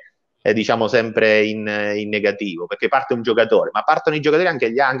 pensare diciamo sempre in negativo? Perché parte un giocatore, ma partono i giocatori,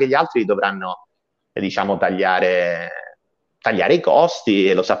 anche gli altri dovranno diciamo tagliare i costi,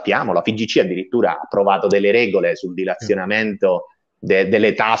 e lo sappiamo, la FIGC addirittura ha approvato delle regole sul dilazionamento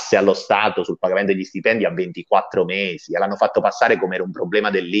delle tasse allo Stato sul pagamento degli stipendi a 24 mesi, e l'hanno fatto passare come era un problema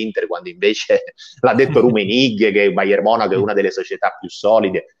dell'Inter, quando invece l'ha detto Rummenigge che Bayern Monaco è una delle società più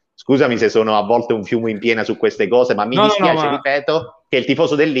solide. Scusami se sono a volte un fiume in piena su queste cose, ma mi dispiace, ripeto, che il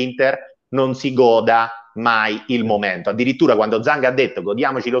tifoso dell'Inter non si goda mai il momento. Addirittura quando Zhang ha detto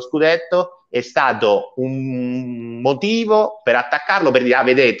godiamoci lo scudetto, è stato un motivo per attaccarlo, per dire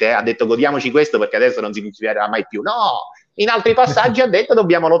vedete, ha detto godiamoci questo perché adesso non si succederà mai più. No, in altri passaggi ha detto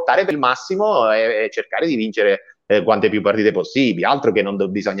dobbiamo lottare per il massimo e cercare di vincere quante più partite possibili, altro che non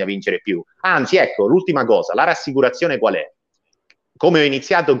bisogna vincere più. Anzi, ecco, l'ultima cosa, la rassicurazione qual è? Come ho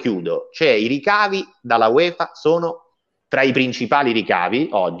iniziato, chiudo, cioè i ricavi dalla UEFA sono tra i principali ricavi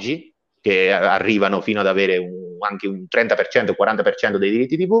oggi, che arrivano fino ad avere anche un 30%, 40% dei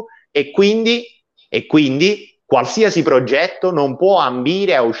diritti TV, e quindi qualsiasi progetto non può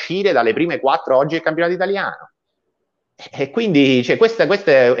ambire a uscire dalle prime 4 oggi del campionato italiano. E quindi cioè, questa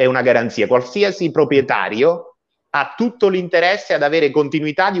è una garanzia. Qualsiasi proprietario ha tutto l'interesse ad avere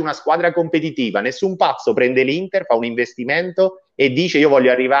continuità di una squadra competitiva. Nessun pazzo prende l'Inter, fa un investimento e dice io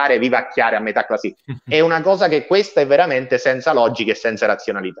voglio arrivare vivacchiare a metà classifica. È una cosa che questa è veramente senza logica e senza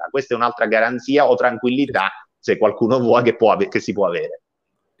razionalità. Questa è un'altra garanzia o tranquillità, se qualcuno vuole, che si può avere.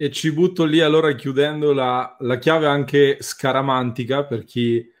 E ci butto lì allora, chiudendo la chiave anche scaramantica per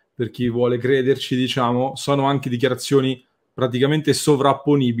chi vuole crederci, diciamo, sono anche dichiarazioni praticamente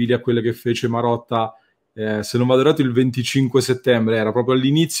sovrapponibili a quelle che fece Marotta, se non vado errato, il 25 settembre, era proprio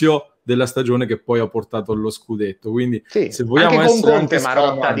all'inizio della stagione che poi ha portato allo scudetto. Quindi sì, se vogliamo anche essere con Conte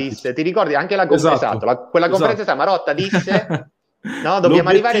Marotta disse, ti ricordi anche la quella conferenza Marotta disse no, dobbiamo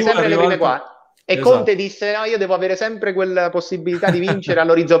arrivare sempre alle prime 4. E Conte disse no, io devo avere sempre quella possibilità di vincere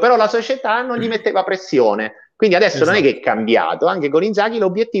all'orizzonte, però la società non gli metteva pressione. Quindi adesso non è che è cambiato, anche con Inzaghi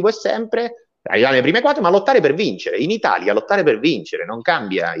l'obiettivo è sempre arrivare alle prime 4, ma lottare per vincere. In Italia lottare per vincere, non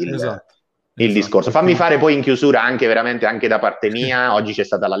cambia il discorso. Fammi fare poi in chiusura anche veramente anche da parte mia, oggi c'è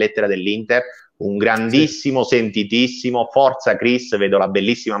stata la lettera dell'Inter, un grandissimo, sentitissimo, forza Chris, vedo la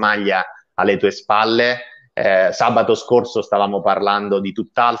bellissima maglia alle tue spalle, Sabato scorso stavamo parlando di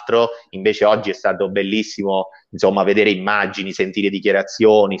tutt'altro, invece oggi è stato bellissimo, insomma, vedere immagini, sentire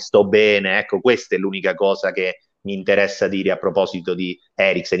dichiarazioni, sto bene, ecco, questa è l'unica cosa che mi interessa dire a proposito di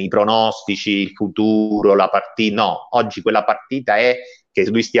Eriksen, i pronostici, il futuro, la partita, no, oggi quella partita è che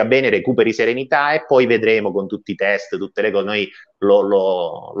lui stia bene, recuperi serenità e poi vedremo con tutti i test, tutte le cose, noi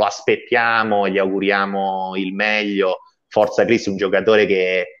lo aspettiamo, gli auguriamo il meglio. Forza Chris, un giocatore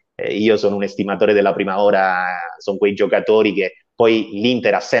che io sono un estimatore della prima ora, sono quei giocatori che poi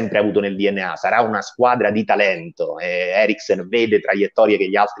l'Inter ha sempre avuto nel DNA, sarà una squadra di talento, Eriksen vede traiettorie che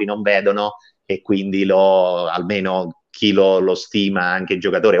gli altri non vedono e quindi almeno chi lo stima anche il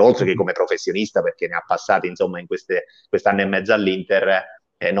giocatore, oltre che come professionista, perché ne ha passati insomma in quest'anno e mezzo all'Inter,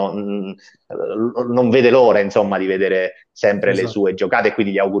 non vede l'ora insomma di vedere sempre le sue giocate e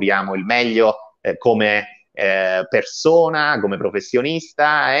quindi gli auguriamo il meglio come persona, come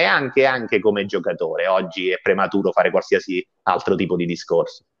professionista e anche come giocatore. Oggi è prematuro fare qualsiasi altro tipo di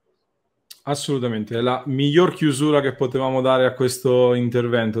discorso. Assolutamente, è la miglior chiusura che potevamo dare a questo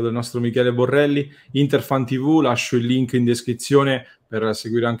intervento del nostro Michele Borrelli. Interfan TV, lascio il link in descrizione per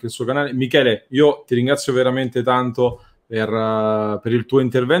seguire anche il suo canale. Michele, io ti ringrazio veramente tanto per il tuo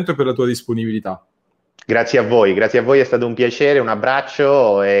intervento e per la tua disponibilità. Grazie a voi, è stato un piacere, un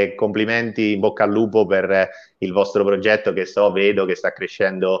abbraccio e complimenti, in bocca al lupo per il vostro progetto che vedo che sta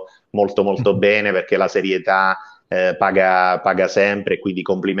crescendo molto molto bene, perché la serietà paga sempre, quindi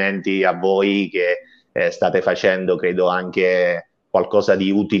complimenti a voi che state facendo, credo, anche qualcosa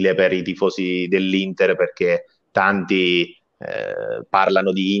di utile per i tifosi dell'Inter, perché tanti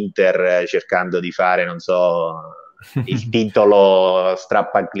parlano di Inter cercando di fare, non so, il titolo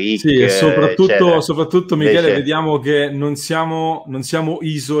strappa click. Sì, e soprattutto Michele, invece vediamo che non siamo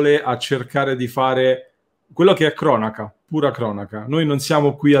isole a cercare di fare quello che è cronaca, pura cronaca. Noi non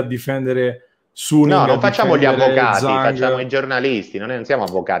siamo qui a difendere Suning, no, non facciamo gli avvocati, Zhang. facciamo i giornalisti, non siamo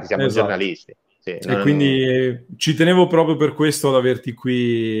avvocati, siamo giornalisti. Sì, e quindi ci tenevo proprio per questo ad averti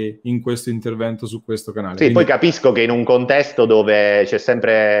qui in questo intervento su questo canale. Sì, quindi poi capisco che in un contesto dove c'è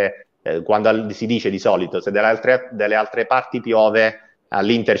sempre, quando si dice di solito, se delle altre parti piove,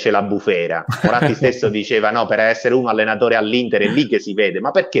 all'Inter c'è la bufera. Moratti stesso diceva, no, per essere un allenatore all'Inter è lì che si vede.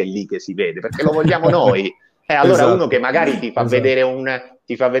 Ma perché è lì che si vede? Perché lo vogliamo noi. Allora uno che magari ti fa vedere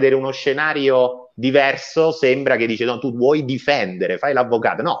uno scenario diverso, sembra che dice, no, tu vuoi difendere, fai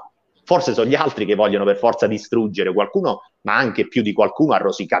l'avvocato. No, forse sono gli altri che vogliono per forza distruggere qualcuno, ma anche più di qualcuno ha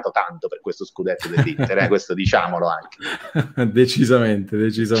rosicato tanto per questo scudetto dell'Inter, questo diciamolo anche.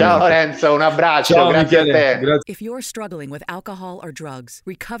 Decisamente. Ciao Lorenzo, un abbraccio. Ciao, grazie Michele. a te. Grazie. If you're struggling with alcohol or drugs,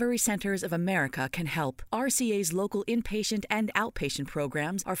 Recovery Centers of America can help. RCA's local inpatient and outpatient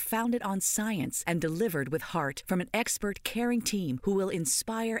programs are founded on science and delivered with heart from an expert caring team who will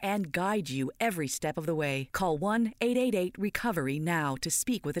inspire and guide you every step of the way. Call 1-888-RECOVERY now to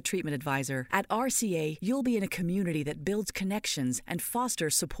speak with a treatment advisor. At RCA, you'll be in a community that builds connections and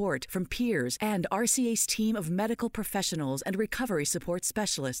fosters support from peers and RCA's team of medical professionals and recovery support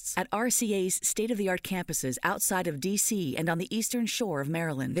specialists. At RCA's state-of-the-art campuses outside of D.C. and on the eastern shore of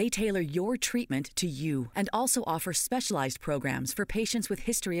Maryland, they tailor your treatment to you and also offer specialized programs for patients with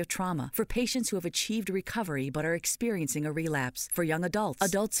history of trauma, for patients who have achieved recovery but are experiencing a relapse, for young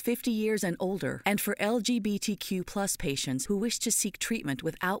adults 50 years and older, and for LGBTQ+ patients who wish to seek treatment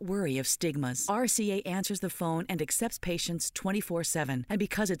without worry of stigmas. RCA answers the phone and accepts patients 24/7. And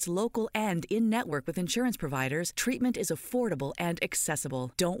because it's local and in-network with insurance providers, treatment is affordable and accessible.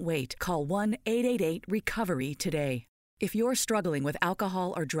 Don't wait. Call 1-888-RECOVERY today. If you're struggling with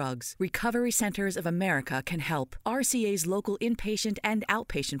alcohol or drugs, Recovery Centers of America can help. RCA's local inpatient and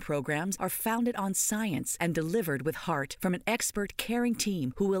outpatient programs are founded on science and delivered with heart from an expert caring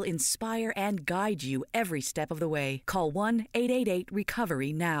team who will inspire and guide you every step of the way. Call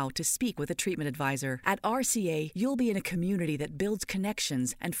 1-888-RECOVERY now to speak with a treatment advisor. At RCA, you'll be in a community that builds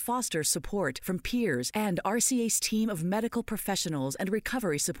connections and fosters support from peers and RCA's team of medical professionals and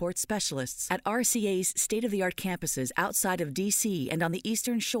recovery support specialists. At RCA's state-of-the-art campuses outside of D.C. and on the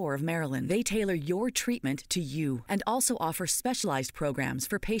eastern shore of Maryland, they tailor your treatment to you and also offer specialized programs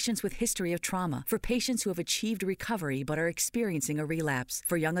for patients with history of trauma, for patients who have achieved recovery but are experiencing a relapse,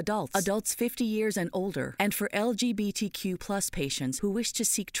 for young adults 50 years and older, and for LGBTQ+ patients who wish to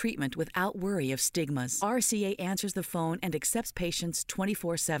seek treatment without worry of stigmas. RCA answers the phone and accepts patients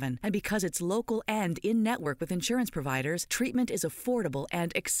 24/7. And because it's local and in-network with insurance providers, treatment is affordable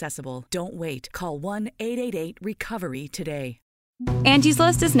and accessible. Don't wait. Call 1-888-RECOVERY today. Angie's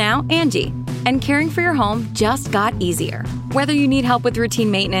List is now Angie, and caring for your home just got easier. Whether you need help with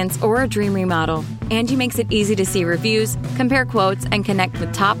routine maintenance or a dream remodel, Angie makes it easy to see reviews, compare quotes, and connect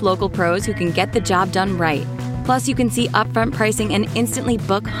with top local pros who can get the job done right. Plus, you can see upfront pricing and instantly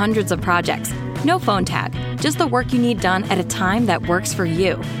book hundreds of projects. No phone tag, just the work you need done at a time that works for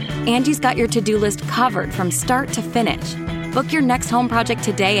you. Angie's got your to-do list covered from start to finish. Book your next home project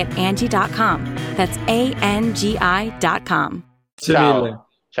today at Angie.com. That's ANGI.com. Ciao.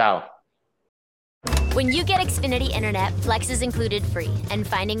 Ciao. When you get Xfinity Internet, Flex is included free, and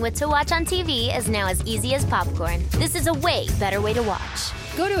finding what to watch on TV is now as easy as popcorn. This is a way better way to watch.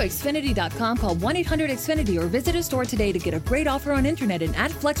 Go to Xfinity.com, call 1-800-XFINITY, or visit a store today to get a great offer on internet and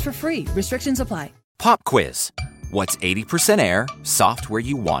add Flex for free. Restrictions apply. Pop quiz. What's 80% air, soft where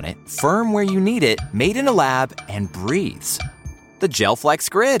you want it, firm where you need it, made in a lab, and breathes? The GelFlex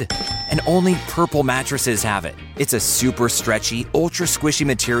Grid. And only Purple mattresses have it. It's a super stretchy, ultra squishy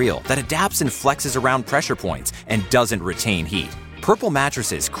material that adapts and flexes around pressure points and doesn't retain heat. Purple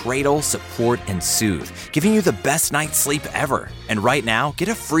mattresses cradle, support, and soothe, giving you the best night's sleep ever. And right now, get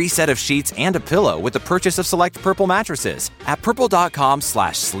a free set of sheets and a pillow with the purchase of select Purple mattresses at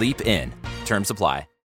purple.com/sleepin. Terms apply.